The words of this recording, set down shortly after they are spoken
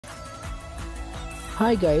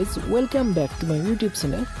Hi guys, welcome back to my YouTube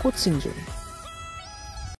channel Coaching Zone.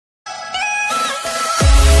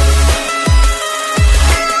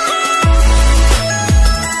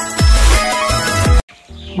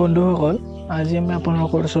 বন্ধুসকল আজি আমি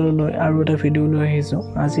আপোনালোকৰ ওচৰলৈ আৰু এটা ভিডিও লৈ আহিছো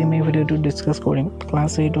আজি আমি ভিডিওটো ডিসকাস কৰিম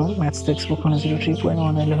ক্লাস 8 ৰ ম্যাথছ টেক্সটবুকখন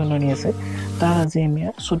 03.1 লৈ আছে তাৰ আজি আমি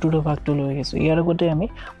চতুৰ্থ ভাগটো লৈ আহিছো ইয়াৰ আগতে আমি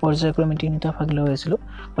পৰ্যায়ক্ৰমে তিনিটা ভাগ লৈ আহিছিলো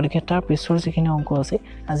গতিকে তাৰ পিছৰ যিখিনি অংক আছে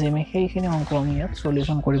আজি আমি সেইখিনি অংক আমি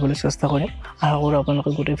সলিউশন কৰিবলৈ চেষ্টা কৰিম আৰু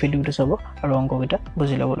আপোনালোকে গোটেই ভিডিওটো চাব আৰু অংককেইটা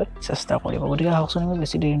বুজি ল'বলৈ চেষ্টা কৰিব গতিকে আহকচোন আমি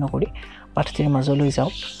বেছি দেৰি নকৰি পাঠটিৰ মাজলৈ যাওঁ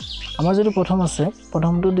আমাৰ যেটো প্ৰথম আছে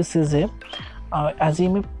প্ৰথমটো দিছে যে আজি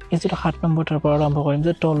আমি এই 7 নম্বৰটাৰ পৰা আৰম্ভ কৰিম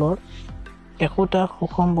যে তলৰ একোটা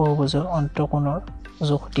সুষম বহুভুজৰ অন্তঃকোণৰ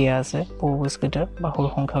জোখ দিয়া আছে বহুভুজকেইটাৰ বাহুৰ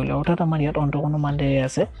সংখ্যা উলিয়াব অৰ্থাৎ আমাৰ ইয়াত অন্তঃকোণৰ মান দিয়া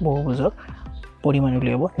আছে বহুভুজৰ পৰিমাণ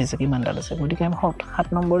উলিয়াব নিচেকি মানডাল আছে গতিকে আমি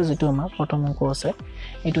 7 নম্বৰ যেটো আমাৰ প্ৰথম অংক আছে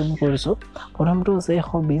এটো আমি কৰিছো প্ৰথমটো আছে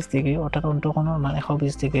 120 ডিগ্ৰী অৰ্থাৎ অন্তঃকোণৰ মান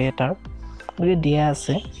 120 ডিগ্ৰী এটাৰ গতিকে দিয়া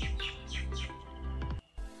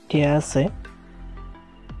আছে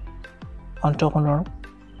অন্তঃকোণৰ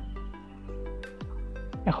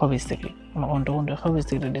 120 ডিগ্ৰী আমাৰ অন্তঃকোণটো 120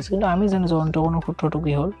 ডিগ্ৰী দিছে কিন্তু আমি জানো যে অন্তঃকোণৰ সূত্ৰটো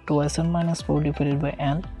কি হ'ল 2n - 4 divided by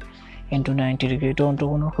n into 90 degree তো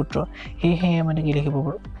অন্তঃকোণৰ সূত্ৰ হে মানে কি লিখিব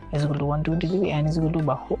পাৰো is equal to 120 degree n is equal to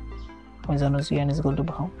বাহু আমি জানো যে n is equal to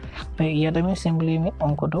বাহু ইয়াত আমি সিম্পলি আমি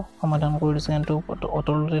অংকটো সমাধান কৰি দিছো n টো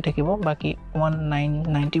অতলতে থাকিব বাকি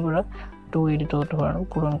 190 পৰা 280 টো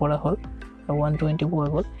পূৰণ কৰা হ'ল 120 পোৱা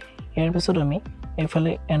গ'ল ইয়াৰ পিছত আমি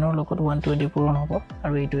এফালে n ৰ লগত 120 পূৰণ হ'ব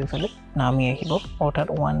আৰু এইটো এফালে নামি আহিব অৰ্থাৎ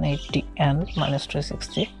 180n -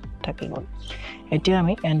 360 থাকি গ'ল এতিয়া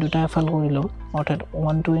আমি n দুটা এফাল কৰি লম অৰ্থাৎ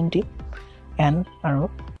 120n আৰু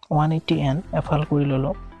 180n এফাল কৰি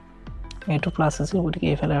ললো এইটো প্লাস আছে গতিকে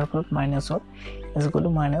এফালে আৰু মাইনাস হ'ল is equal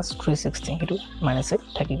to -360 এইটো মাইনাস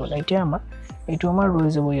থাকি গ'ল এতিয়া এইটো আমাৰ ৰৈ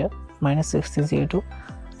যাব ইয়াত -60 যেটো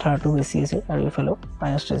থাৰটো বেছি আছে আৰু এফালে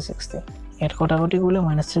 -360 এট কটাকটি কৰিলে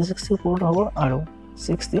 -360 ওপৰত হ'ব আৰু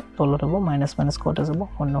 60 তলত হ'ব মাইনাস কটা যাব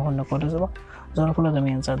শূন্য কটা যাব যাৰ ফলত আমি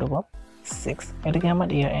আনসাৰটো পাম 6 এটাকে আমাৰ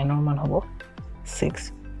ইয়াৰ n ৰ মান হ'ব 6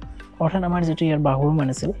 অৰ্থাৎ আমাৰ যেটো ইয়াৰ বাহুৰ মান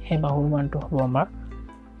আছিল সেই বাহুৰ মানটো হ'ব আমাৰ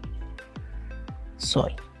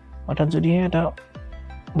 6 অৰ্থাৎ যদি এটা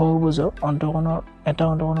বহুভুজৰ অন্তঃকোণৰ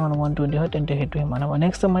 120 হয় তেন্তে হেতু মান হ'ব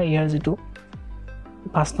নেক্সট আমাৰ ইয়াৰ যেটো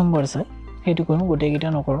 5 নম্বৰ আছে হেতু কৰিম গোটেইকেইটা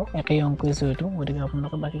নকৰো একেই অংক আছে হেতু গতিকে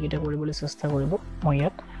আপোনালোকে বাকিকেইটা কৰিবলৈ চেষ্টা কৰিব মই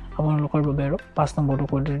ইয়াত আপোনালোকৰ বাবে আৰু 5 নম্বৰটো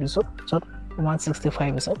কৰি দিছো যত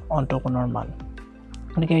 165 আছে অন্তঃকোণৰ মান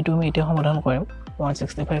গতিকে এইটো আমি এতিয়া সমাধান কৰিম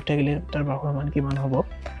 165 থাকিলে তাৰ বাহুৰ মান কিমান হ'ব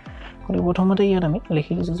গতিকে প্ৰথমতে ইয়াত আমি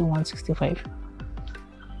লিখি লৈছো যে 165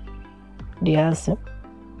 দিয়া আছে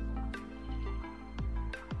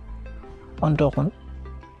অন্তঃকোণ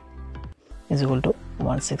is equal to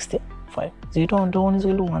 165 যেটো অন্তঃকোণ is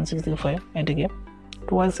equal to 165 এটাকে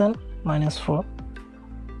 2n - 4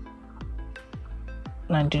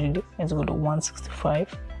 90 degree is equal to 165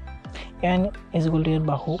 n is equal to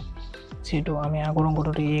বাহু যেটো আমি আগৰ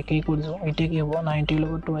অংকটোতে একেই কৰিছো এটা কি হ'ব 90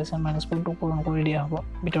 লগত 2n - 4 টো পূৰণ কৰি দিয়া হ'ব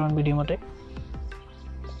বিতৰণ বিধি মতে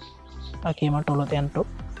আকি আমাৰ তলত n টো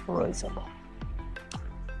ৰৈ যাব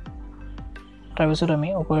তাৰ পিছত আমি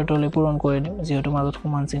ওপৰৰ তলে পূৰণ কৰি দিম যেটো মাজত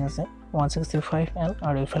সমান চিন আছে 165n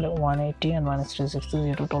আৰু ইফালে 180n - 360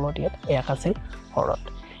 যেটো তলত ইয়াত 1 আছিল হৰত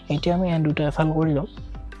এতিয়া আমি n দুটা এফাল কৰি লম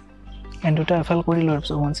n দুটা এফাল কৰি লোৱাৰ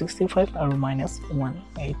পিছত 165 আৰু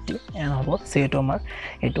 -180n হ'ব যেটো আমাৰ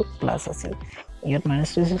এটো প্লাস আছিল ইয়াত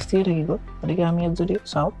 -360 থাকি গ'ল গতিকে আমি ইয়াত যদি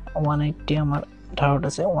চাও 180 আমাৰ ধাৰত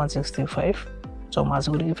আছে 165 so মাছ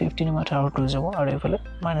গতিকে 15 আমাৰ ধাৰত হৈ যাব আৰু এফালে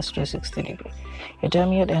 -360 ডিগ্ৰী এতিয়া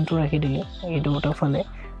আমি ইয়াত n টো ৰাখি দিলে এই দুটা ফালে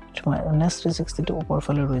 -360 টো ওপৰ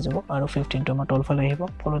ফালে ৰৈ যাব আৰু 15 টো আমাৰ তল ফালে আহিব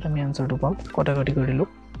ফলত আমি আনসাৰটো পাম কটাকটি কৰি দিলো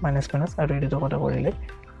মাইনাস আৰু এইটো কটা কৰিলে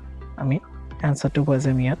আমি আনসাৰটো পাই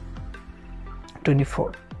যাম ইয়াত 24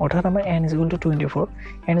 অৰ্থাৎ আমাৰ n is equal to 24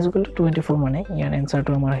 n is equal to 24 মানে ইয়াৰ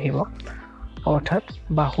আনসাৰটো আমাৰ আহিব অৰ্থাৎ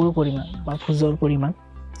বাহুৰ পৰিমাণ বা ভুজৰ পৰিমাণ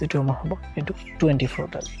যেটো আমাৰ হ'ব এটো 24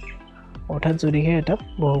 টা অৰ্থাৎ যদি এটা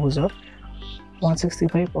বহুভুজৰ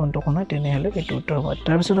 165 অন্তঃকোণ হয় তেনেহলে এটো উত্তৰ হ'ব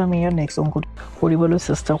তাৰ পিছত আমি ইয়াৰ নেক্সট অংক কৰিবলৈ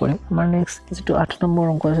চেষ্টা কৰিম আমাৰ নেক্সট যেটো 8 নম্বৰ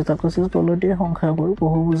অংক আছে তাক কৈছে তলতীয় সংখ্যাবোৰ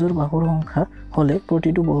বহুভুজৰ বাহুৰ সংখ্যা হলে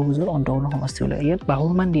প্ৰতিটো বহুভুজৰ অন্তঃকোণৰ সমষ্টি হলে ইয়াত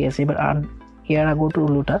বাহুৰ মান দি আছে এবাৰ ইয়াৰ আগৰটো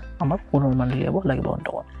উল্টা আমাৰ কোণৰ মান লিয়াব লাগিব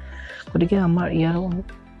অন্তঃকোণ গতিকে আমাৰ ইয়াৰ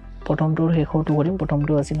প্ৰথমটোৰ শেষৰটো কৰিম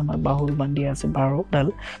প্ৰথমটো আছিল আমাৰ বাহুৰ মান দিয়া আছে 12 ডাল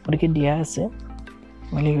গতিকে দিয়া আছে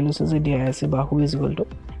মানে লিখিছো যে দিয়া আছে বাহু is equal to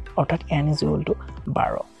অৰ্থাৎ n is equal to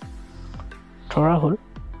 12 ধৰা হল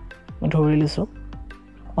আমি ধৰি লৈছো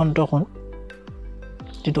অন্তঃকোণ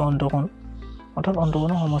যেটো অন্তঃকোণ অৰ্থাৎ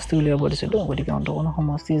অন্তঃকোণৰ সমষ্টি উলিয়াব দিছিল গতিকে অন্তঃকোণৰ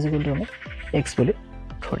সমষ্টি is equal to আমি x বুলি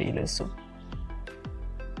ধৰি লৈছোঁ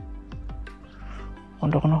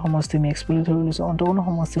অন্তঃকোণৰ সমষ্টি আমি x বুলি ধৰি লৈছোঁ অন্তঃকোণৰ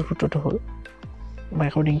সমষ্টিৰ সূত্ৰটো হ'ল বা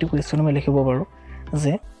according to question আমি লিখিব পাৰোঁ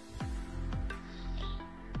যে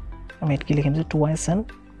আমি কি লিখিম যে 2n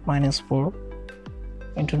minus 4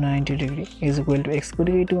 into 90 degree is equal to x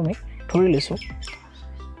গতিকে এইটো আমি ধৰি লৈছোঁ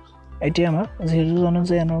এতিয়া আমাৰ যেহেতু জানো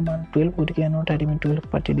যে n ৰ মান 12 গতিকে n ৰ ঠাইত আমি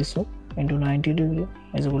 12 পাতি দিছোঁ into 90 degree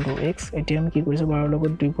is equal to x এতিয়া আমি কি কৰিছোঁ 12 ৰ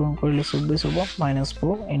লগত 2 পূৰণ কৰিলে 24 হ'ব minus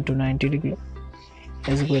 4 into 90 degree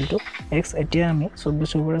is equal to x এতিয়া আমি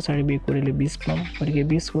 24 ৰ পৰা 4 বিয়োগ কৰিলে 20 পাম গতিকে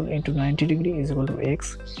 20 হ'ল into 90 degree is equal to x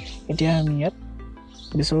এতিয়া আমি ইয়াত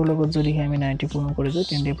 20 ৰ লগত যদি আমি 90 পূৰণ কৰি দিওঁ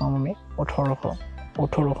তেন্তে পাম আমি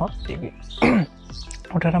 1800 ডিগ্ৰী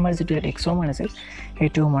অৰ্থাৎ আমাৰ যেটো x ৰ মান আছিল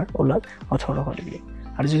সেইটো আমাৰ ওলাল 1800 ডিগ্ৰী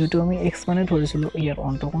আৰু যেহেতু আমি x মানে ধৰিছিলো ইয়াৰ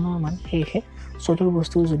অন্তঃকোণৰ মান হেহে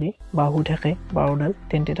চতুৰ্ভুজটো যদি বাহু থাকে 12 ডাল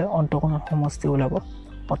তেন্তে তাৰ অন্তঃকোণৰ সমষ্টি ওলাব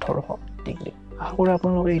 1800 ডিগ্ৰী আশা কৰো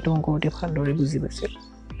আপোনালোকে এইটো অংকটি ভালদৰে বুজি পাইছে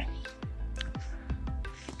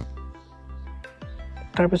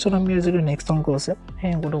তাৰ পিছত আমি যেটো নেক্সট অংক আছে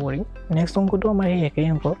সেই অংকটো কৰিম নেক্সট অংকটো আমাৰ এই একেই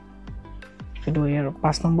অংক কিন্তু ইয়াৰ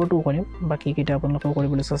 5 নম্বৰটো কৰিম বাকি কিটা আপোনালোকে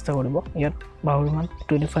কৰিবলৈ চেষ্টা কৰিব ইয়াত বাহুৰ মান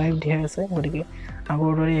 25 দিয়া আছে গতিকে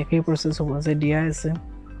আগৰ দৰে একেই প্ৰসেস হ'ব যে দিয়া আছে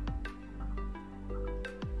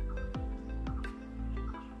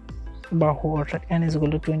বাহু অৰ্থাৎ n =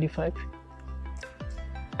 25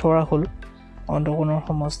 ধৰা হ'ল অন্তঃকোণৰ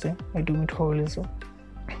সমষ্টি এইটো আমি ধৰি লৈছোঁ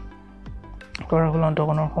ধৰা হ'ল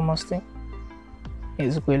অন্তঃকোণৰ সমষ্টি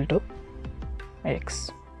is equal to x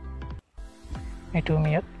এইটো আমি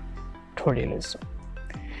ইয়াত ধৰি লৈছোঁ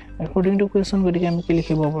according to question গতিকে আমি কি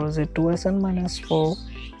লিখিব পাৰোঁ যে 2n minus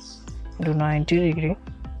 4 into 90 degree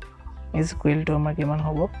is equal to আমাৰ কিমান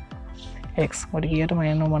হ'ব x গতিকে ইয়াত আমাৰ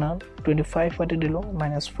n মান 25 পাতি দিলো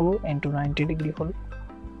minus 4 into 90 degree হ'ল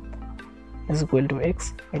is equal to x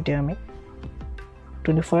এতিয়া আমি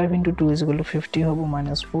 25 into 2 is equal to 50 হ'ব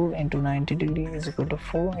minus 4 into 90 degree is equal to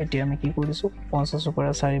 4 এতিয়া আমি কি কৰিছো 50 ৰ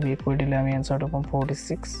পৰা 4 বিয়োগ কৰি দিলে আমি আনসাৰটো পাম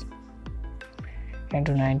 46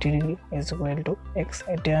 into 90 degree is equal to x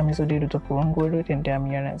এতিয়া আমি যদি দুটো পূৰণ কৰি দিও তেন্তে আমি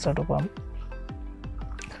ইয়াৰ আনসাৰটো পাম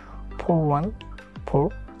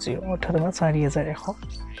 4140 অৰ্থাৎ আমাৰ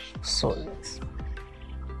 4140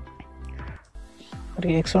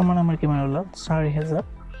 গতিকে x ৰ মান আমাৰ কিমান হ'ল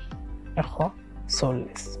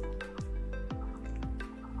 4140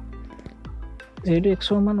 যেহেতু x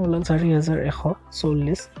ৰ মান ওলাল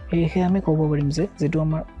 4140 এইহে আমি ক'ব পাৰিম যে যেটো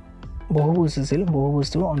আমাৰ বহুভুজ আছিল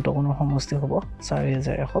বহুভুজটোৰ অন্তঃকোণৰ সমষ্টি হ'ব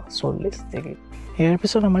 4140 ডিগ্ৰী ইয়াৰ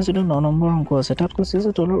পিছত আমাৰ যেটো 9 নম্বৰ অংক আছে তাত কৈছে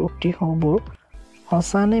যে তলৰ উক্তিসমূহবোৰ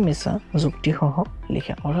সঁচা নে মিছা যুক্তিসহ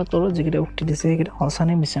লিখা অৰ্থাৎ তলত যিকেইটা উক্তি দিছে সেইকেইটা সঁচা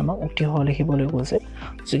নে মিছা আমাক উক্তিসহ লিখিবলৈ কৈছে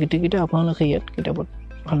যিকেইটা আপোনালোকে ইয়াত কিতাপত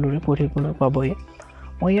ভালদৰে পঢ়িবলৈ পাবই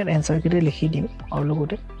মই ইয়াত এনসাৰ কেইটা লিখি দিম আৰু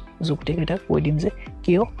লগতে যুক্তি কেইটা কৈ দিম যে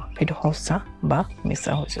কিয় এটা সঁচা বা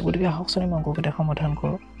মিছা হৈছে গতিকে আহকচোন আমি অংককেইটা সমাধান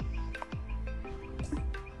কৰোঁ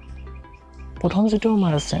প্ৰথম যেটো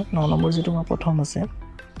আমাৰ আছে 9 নম্বৰ যেটো আমাৰ প্ৰথম আছে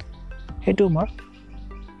হেতু আমাৰ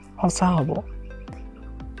সঁচা হ'ব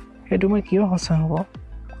হেতু মই কিয় সঁচা হ'ব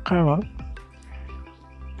কাৰণ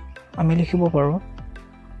আমি লিখিব পাৰোঁ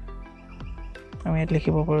আমি ইয়াত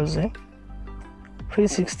লিখিব পাৰোঁ যে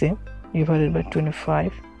 360 divided by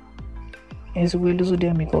 25 is equal to যদি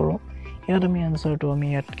আমি কৰোঁ ইয়াত আমি আনসাৰটো আমি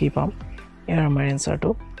ইয়াত কি পাম ইয়াৰ আমাৰ আনসাৰটো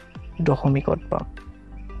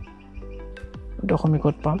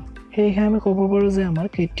দশমিকত পাম হেহে আমি ক'ব পাৰোঁ যে আমাৰ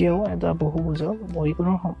কেতিয়াও এটা বহুভুজৰ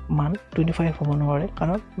বহিকোণৰ মান 25 হ'ব নোৱাৰে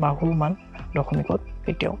কাৰণ বাহুৰ মান দশমিকত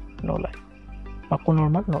কেতিয়াও নলয় বা কোণৰ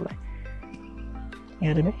মান নলয়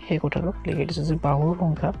ইয়াত আমি সেই কথাটো লিখি দিছোঁ যে বাহুৰ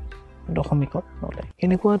সংখ্যা দশমিকত নলয়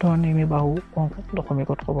কেনেকুৱা ধৰণে আমি বাহু সংখ্যা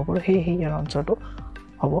দশমিকত ক'ব পাৰোঁ হেহে ইয়াৰ আনসাৰটো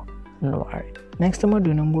হ'ব নোৱাৰে নেক্সট আমাৰ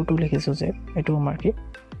 2 নম্বৰটো লিখিছোঁ যে এটো আমাৰ কি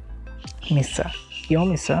মিছা কিয়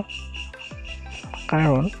মিছা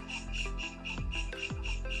কাৰণ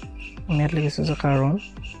আমি ইয়াত লিখিছোঁ যে কাৰণ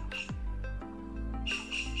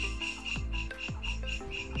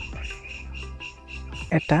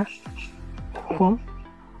এটা সুষম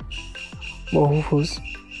বহুভুজ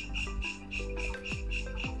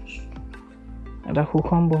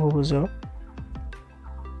বহুভুজৰ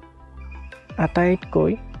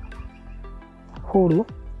আটাইতকৈ সৰু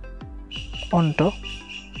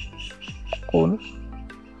অন্তঃকোণ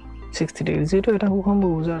 60 ডিগ্ৰী যেটো এটা সুষম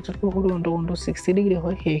বহুভুজৰ আটাইতকৈ সৰু অন্তঃকোণটো 60 ডিগ্ৰী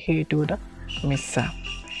হয় হেহে এটো এটা মিছা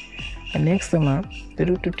নেক্সট আমাৰ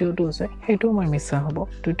যেটো তৃতীয়টো আছে হেটো আমাৰ মিছা হ'ব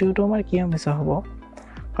তৃতীয়টো আমাৰ কিয় মিছা হ'ব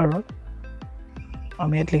কাৰণ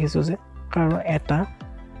আমি ইয়াত লিখিছোঁ যে কাৰণ এটা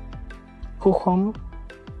সুষম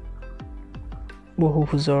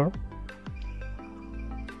বহুভুজৰ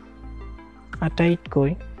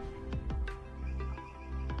আটাইতকৈ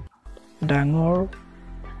ডাঙৰ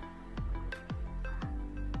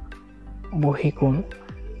বহিকোণ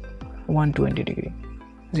 120 ডিগ্ৰী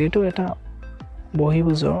যেহেতু এটা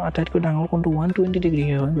বহিভুজৰ আটাইতকৈ ডাঙৰ কোণটো 120 ডিগ্ৰী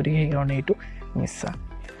হয় গতিকে সেইকাৰণে এইটো মিছা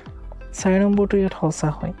 4 নম্বৰটো ইয়াত সঁচা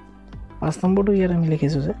হয় 5 নম্বৰটো ইয়াত আমি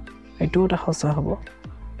লিখিছোঁ যে এইটো এটা সঁচা হ'ব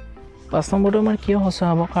 5 নম্বৰটো আমাৰ কিয় সঁচা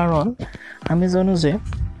হ'ব কাৰণ আমি জানো যে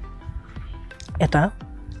এটা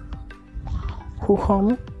সুষম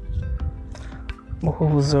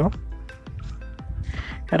বহুভুজৰ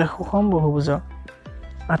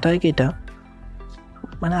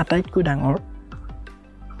আটাইতকৈ ডাঙৰ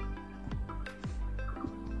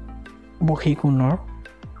বহিকোণৰ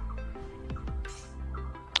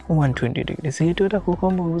 120 ডিগ্ৰী যেহেতু এটা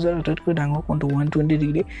সুষম বহুভুজৰ আটাইতকৈ ডাঙৰ কোণটো 120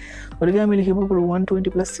 ডিগ্ৰী গতিকে আমি লিখিব পাৰোঁ 120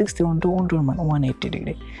 + 61 কোণটোৰ মান 180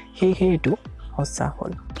 ডিগ্ৰী সেয়েহে এইটো সঁচা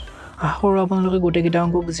হ'ল আশা আপোনালোকে গোটেইকেইটা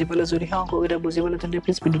অংক বুজি পালে যদি সেই অংককেইটা বুজি পালে তেন্তে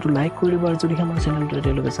প্লিজ ভিডিঅ'টো লাইক কৰি দিব আৰু যদি আমাৰ চেনেলটো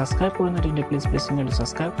এতিয়ালৈকে ছাবস্ক্ৰাইব কৰা নাই তেন্তে প্লিজ চেনেলটো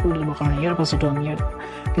ছাবস্ক্ৰাইব কৰি দিব কাৰণ ইয়াৰ পাছতো আমি ইয়াত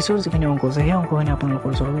কিছু যিখিনি অংক আছে সেই অংকখিনি আপোনালোকৰ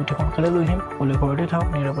ওচৰত অতি সোনকালে লৈ আহিম সকলোৱে ঘৰতে থাকক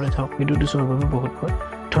নিৰাপদে থাকক ভিডিঅ'টো চোৱাৰ বাবে বহুত বহুত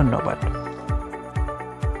ধন্যবাদ